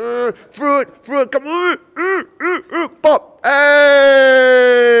 fruit, come on, pop, hey!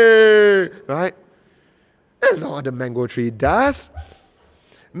 Right? That's not what the mango tree does.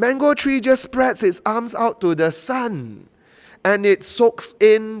 Mango tree just spreads its arms out to the sun. And it soaks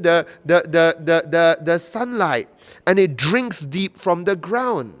in the sunlight. And it drinks deep from the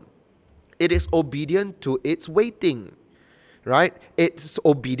ground. It is obedient to its waiting. Right? It's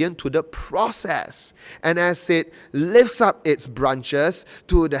obedient to the process. And as it lifts up its branches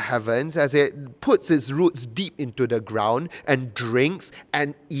to the heavens, as it puts its roots deep into the ground and drinks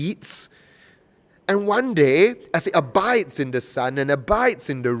and eats, and one day, as it abides in the sun and abides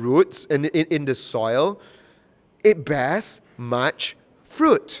in the roots and in the soil, it bears much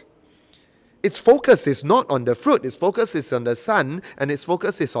fruit. Its focus is not on the fruit. Its focus is on the sun, and its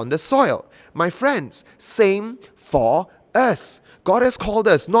focus is on the soil. My friends, same for us. God has called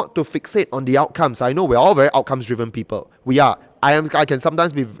us not to fixate on the outcomes. I know we're all very outcomes-driven people. We are. I can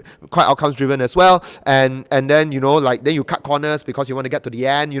sometimes be quite outcomes-driven as well. And then, then you cut corners because you want to get to the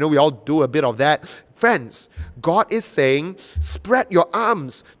end. We all do a bit of that. Friends, God is saying, spread your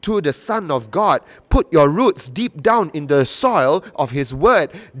arms to the Son of God. Put your roots deep down in the soil of His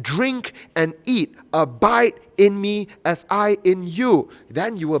Word. Drink and eat. Abide in me as I in you.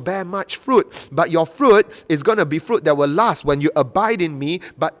 Then you will bear much fruit. But your fruit is going to be fruit that will last when you abide in me.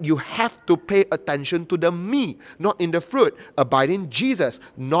 But you have to pay attention to the me, not in the fruit. Abide in Jesus,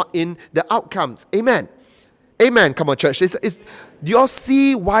 not in the outcomes. Amen. Amen. Come on, church. Do you all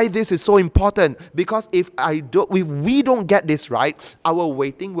see why this is so important? Because if we don't get this right, our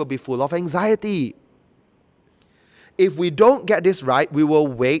waiting will be full of anxiety. If we don't get this right, we will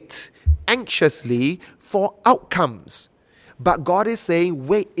wait anxiously for outcomes. But God is saying,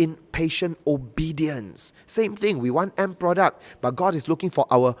 wait in patient obedience. Same thing. We want end product, but God is looking for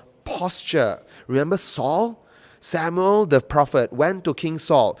our posture. Remember Saul? Samuel the prophet went to King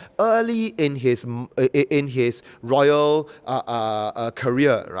Saul early in his royal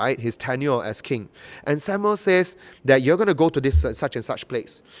career, right? His tenure as king. And Samuel says that you're going to go to this such and such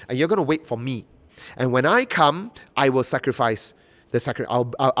place, and you're going to wait for me. And when I come, I will sacrifice the sacrifice.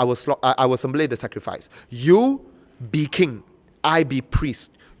 I will assemble the sacrifice. You be king, I be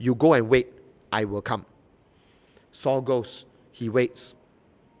priest. You go and wait. I will come. Saul goes. He waits,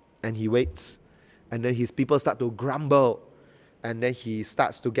 and he waits. And then his people start to grumble. And then he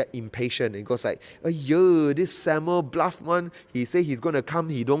starts to get impatient. And goes like, "Ayyo, this Samuel bluff one. He say he's going to come.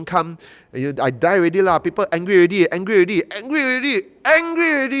 He don't come. I die already lah. People angry already.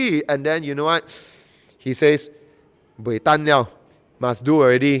 And then you know what? He says, "Buay tan liao. Must do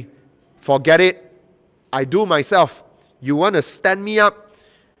already. Forget it. I do myself. You want to stand me up?"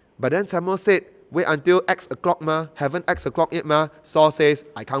 But then Samuel said, "Wait until X o'clock ma. Haven't X o'clock yet ma." Saul says,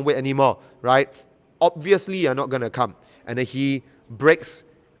 "I can't wait anymore." Right? Obviously, you're not going to come. And then he breaks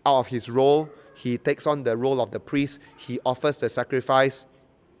out of his role. He takes on the role of the priest. He offers the sacrifice.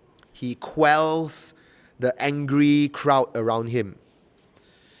 He quells the angry crowd around him.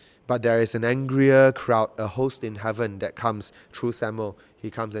 But there is an angrier crowd, a host in heaven that comes through Samuel. He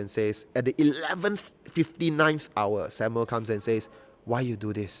comes and says, at the 11:59th hour, Samuel comes and says, "Why you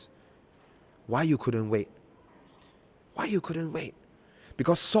do this? Why you couldn't wait? Why you couldn't wait?"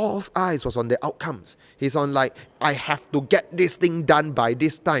 Because Saul's eyes was on the outcomes. He's on like, I have to get this thing done by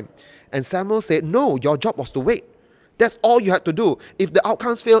this time. And Samuel said, no, your job was to wait. That's all you had to do. If the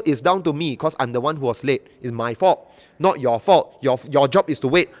outcomes fail, it's down to me because I'm the one who was late. It's my fault, not your fault. Your job is to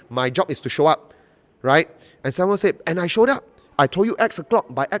wait. My job is to show up. Right? And Samuel said, and I showed up. I told you X o'clock.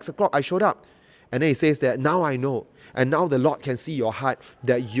 By X o'clock, I showed up. And then he says that now I know. And now the Lord can see your heart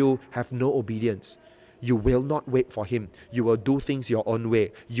that you have no obedience. You will not wait for Him. You will do things your own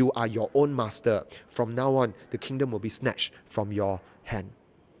way. You are your own master. From now on, the kingdom will be snatched from your hand.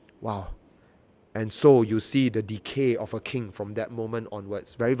 Wow. And so you see the decay of a king from that moment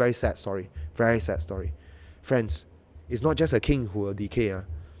onwards. Very, very sad story. Very sad story. Friends, it's not just a king who will decay.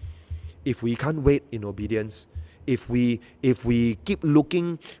 If we can't wait in obedience, if we keep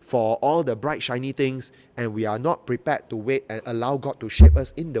looking for all the bright, shiny things, and we are not prepared to wait and allow God to shape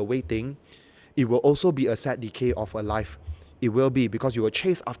us in the waiting, it will also be a sad decay of a life It will be, because you will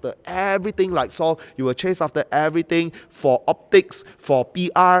chase after everything like Saul. You will chase after everything for optics, for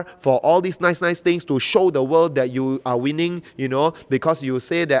PR, for all these nice things to show the world that you are winning, because you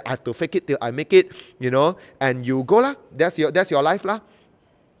say that I have to fake it till I make it, and you go lah. That's your life lah.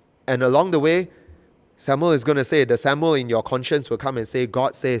 And along the way, Samuel is going to say, the Samuel in your conscience will come and say,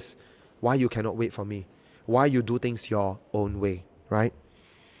 God says, why you cannot wait for me? Why you do things your own way, right?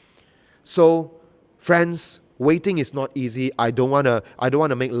 So, friends, waiting is not easy. I don't want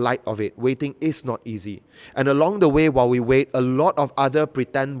to make light of it. Waiting is not easy. And along the way, while we wait, a lot of other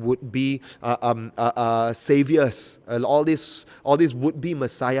pretend would-be saviors, all these would-be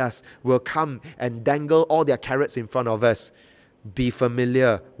messiahs will come and dangle all their carrots in front of us. Be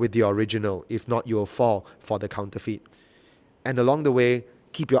familiar with the original. If not, you will fall for the counterfeit. And along the way,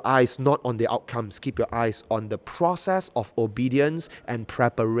 keep your eyes not on the outcomes. Keep your eyes on the process of obedience and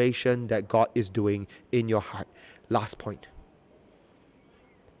preparation that God is doing in your heart. Last point.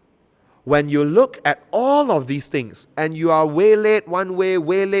 When you look at all of these things and you are waylaid one way,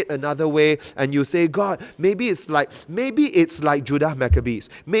 waylaid another way, and you say, God, maybe it's like Judah Maccabees.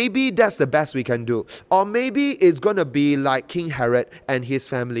 Maybe that's the best we can do. Or maybe it's going to be like King Herod and his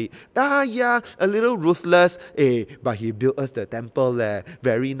family. A little ruthless. But he built us the temple there.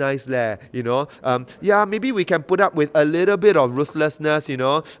 Very nice there. Maybe we can put up with a little bit of ruthlessness,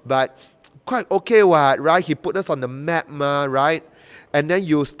 but quite okay, right? He put us on the map, right? And then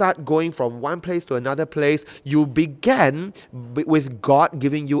you start going from one place to another place. You began with God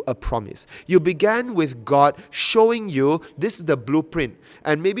giving you a promise. You began with God showing you this is the blueprint.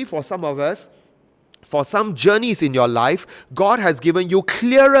 And maybe for some of us, for some journeys in your life, God has given you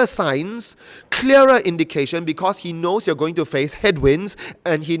clearer signs, clearer indication, because He knows you're going to face headwinds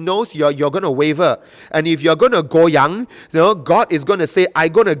and He knows you're going to waver. And if you're going to go young, God is going to say,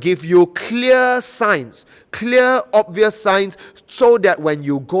 I'm going to give you clear signs, clear, obvious signs, so that when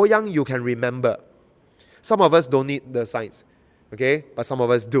you go young, you can remember. Some of us don't need the signs, okay? But some of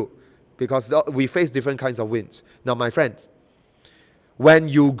us do, because we face different kinds of winds. Now, my friends, when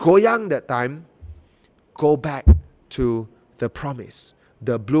you go young that time, go back to the promise,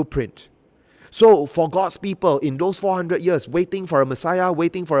 the blueprint. So for God's people in those 400 years, waiting for a Messiah,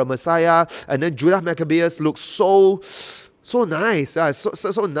 and then Judah Maccabees looks so nice,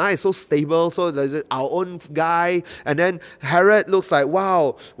 so nice, so stable, so there's our own guy. And then Herod looks like,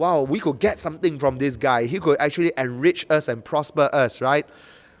 wow, we could get something from this guy. He could actually enrich us and prosper us, right?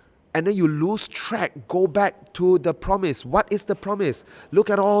 And then you lose track. Go back to the promise. What is the promise? Look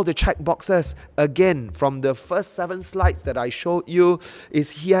at all the check boxes. Again, from the first 7 slides that I showed you,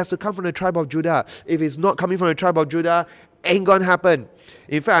 is he has to come from the tribe of Judah. If he's not coming from the tribe of Judah, ain't gonna happen.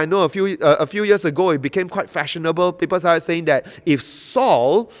 In fact, I know a few years ago, it became quite fashionable. People started saying that if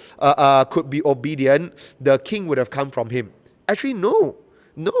Saul could be obedient, the king would have come from him. Actually, no,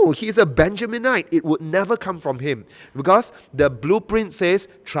 he's a Benjaminite. It would never come from him, because the blueprint says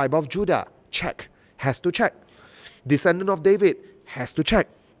tribe of Judah, check, has to check. Descendant of David, has to check.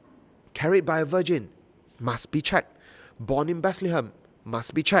 Carried by a virgin, must be checked. Born in Bethlehem,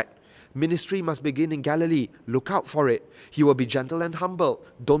 must be checked. Ministry must begin in Galilee, look out for it. He will be gentle and humble,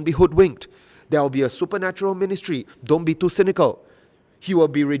 don't be hoodwinked. There will be a supernatural ministry, don't be too cynical. He will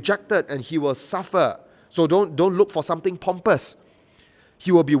be rejected and he will suffer, so don't look for something pompous.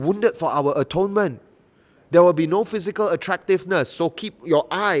 He will be wounded for our atonement. There will be no physical attractiveness, so keep your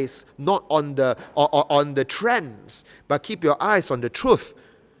eyes not on the trends, but keep your eyes on the truth.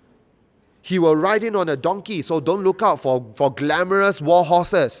 He will ride in on a donkey, so don't look out for glamorous war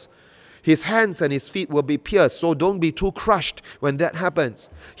horses. His hands and his feet will be pierced, so don't be too crushed when that happens.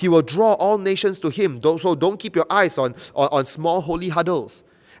 He will draw all nations to him, so don't keep your eyes on small holy huddles.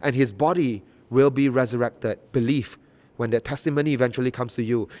 And his body will be resurrected. Believe. When that testimony eventually comes to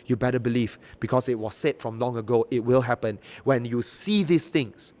you, you better believe, because it was said from long ago, it will happen. When you see these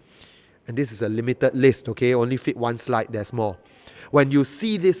things, and this is a limited list, okay, only fit 1 slide, there's more. When you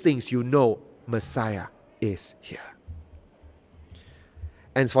see these things, you know Messiah is here.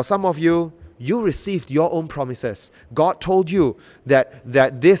 And for some of you, you received your own promises. God told you that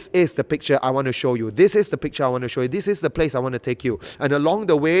this is the picture I want to show you. This is the picture I want to show you. This is the place I want to take you. And along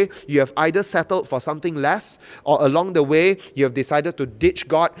the way, you have either settled for something less, or along the way, you have decided to ditch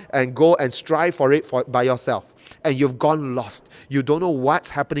God and go and strive for it by yourself. And you've gone lost. You don't know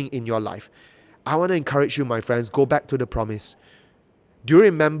what's happening in your life. I want to encourage you, my friends, go back to the promise. Do you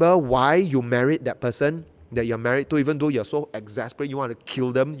remember why you married that person that you're married to, even though you're so exasperated, you want to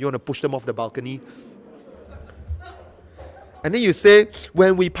kill them, you want to push them off the balcony? And then you say,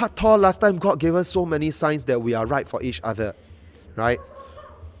 when we part tall last time, God gave us so many signs that we are right for each other, right?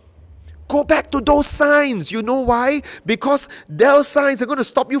 Go back to those signs. You know why? Because those signs are going to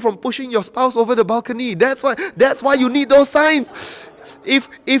stop you from pushing your spouse over the balcony. That's why you need those signs. If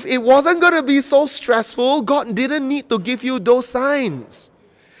it wasn't going to be so stressful, God didn't need to give you those signs.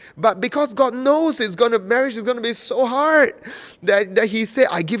 But because God knows marriage is going to be so hard, that He said,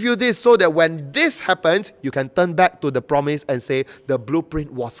 I give you this so that when this happens, you can turn back to the promise and say, the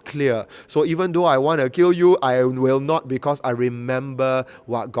blueprint was clear. So even though I want to kill you, I will not, because I remember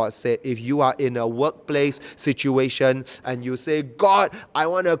what God said. If you are in a workplace situation and you say, God, I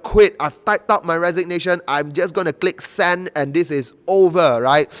want to quit. I've typed out my resignation. I'm just going to click send and this is over,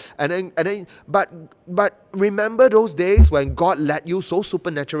 right? But remember those days when God led you so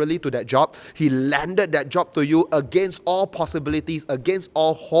supernaturally to that job. He landed that job to you against all possibilities, against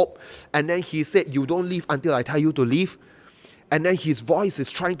all hope. And then He said, you don't leave until I tell you to leave. And then His voice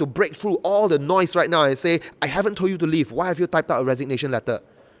is trying to break through all the noise right now and say, I haven't told you to leave. Why have you typed out a resignation letter?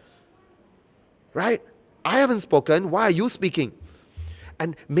 Right? I haven't spoken. Why are you speaking?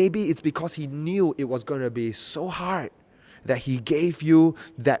 And maybe it's because He knew it was going to be so hard that He gave you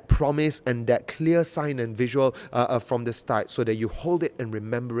that promise and that clear sign and visual from the start, so that you hold it and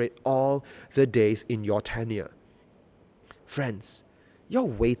remember it all the days in your tenure. Friends, you're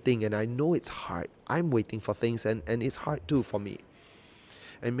waiting, and I know it's hard. I'm waiting for things, and it's hard too for me.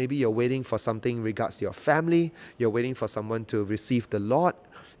 And maybe you're waiting for something in regards to your family. You're waiting for someone to receive the Lord.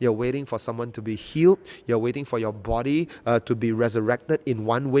 You're waiting for someone to be healed. You're waiting for your body to be resurrected in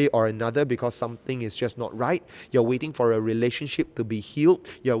one way or another because something is just not right. You're waiting for a relationship to be healed.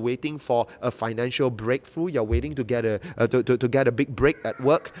 You're waiting for a financial breakthrough. You're waiting to get a big break at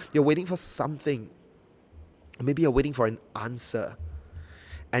work. You're waiting for something. Maybe you're waiting for an answer,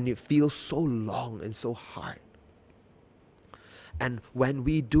 and it feels so long and so hard. And when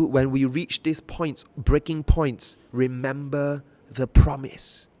we reach these points, breaking points, remember the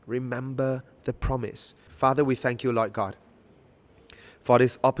promise. Remember the promise. Father, we thank you, Lord God, for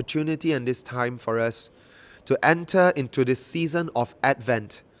this opportunity and this time for us to enter into this season of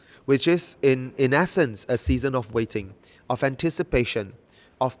Advent, which is in essence a season of waiting, of anticipation,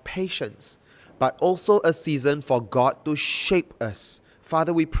 of patience, but also a season for God to shape us.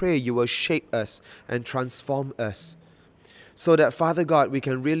 Father, we pray you will shape us and transform us, so that, Father God, we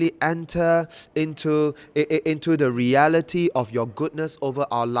can really enter into the reality of your goodness over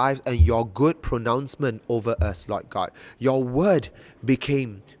our lives and your good pronouncement over us, Lord God. Your word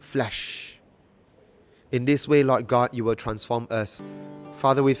became flesh. In this way, Lord God, you will transform us.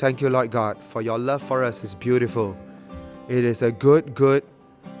 Father, we thank you, Lord God, for your love for us is beautiful. It is a good,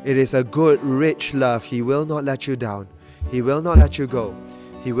 rich love. He will not let you down. He will not let you go.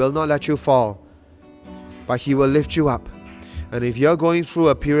 He will not let you fall. But He will lift you up. And if you're going through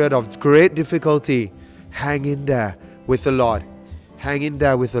a period of great difficulty, hang in there with the Lord. Hang in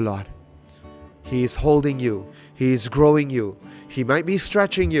there with the Lord. He is holding you. He is growing you. He might be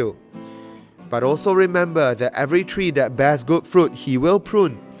stretching you. But also remember that every tree that bears good fruit, He will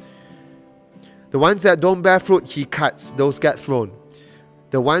prune. The ones that don't bear fruit, He cuts. Those get thrown.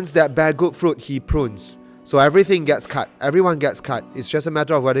 The ones that bear good fruit, He prunes. So everything gets cut. Everyone gets cut. It's just a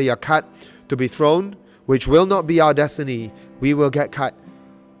matter of whether you're cut to be thrown, which will not be our destiny. We will get cut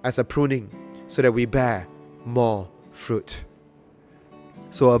as a pruning so that we bear more fruit.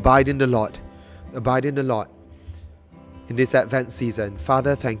 So abide in the Lord. Abide in the Lord in this Advent season.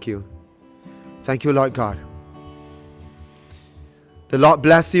 Father, thank you. Thank you, Lord God. The Lord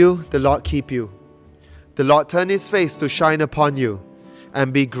bless you. The Lord keep you. The Lord turn His face to shine upon you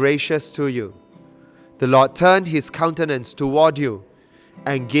and be gracious to you. The Lord turn His countenance toward you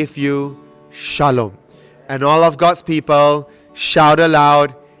and give you shalom. And all of God's people shout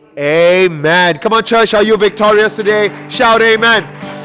aloud, Amen. Come on, church, are you victorious today? Shout amen.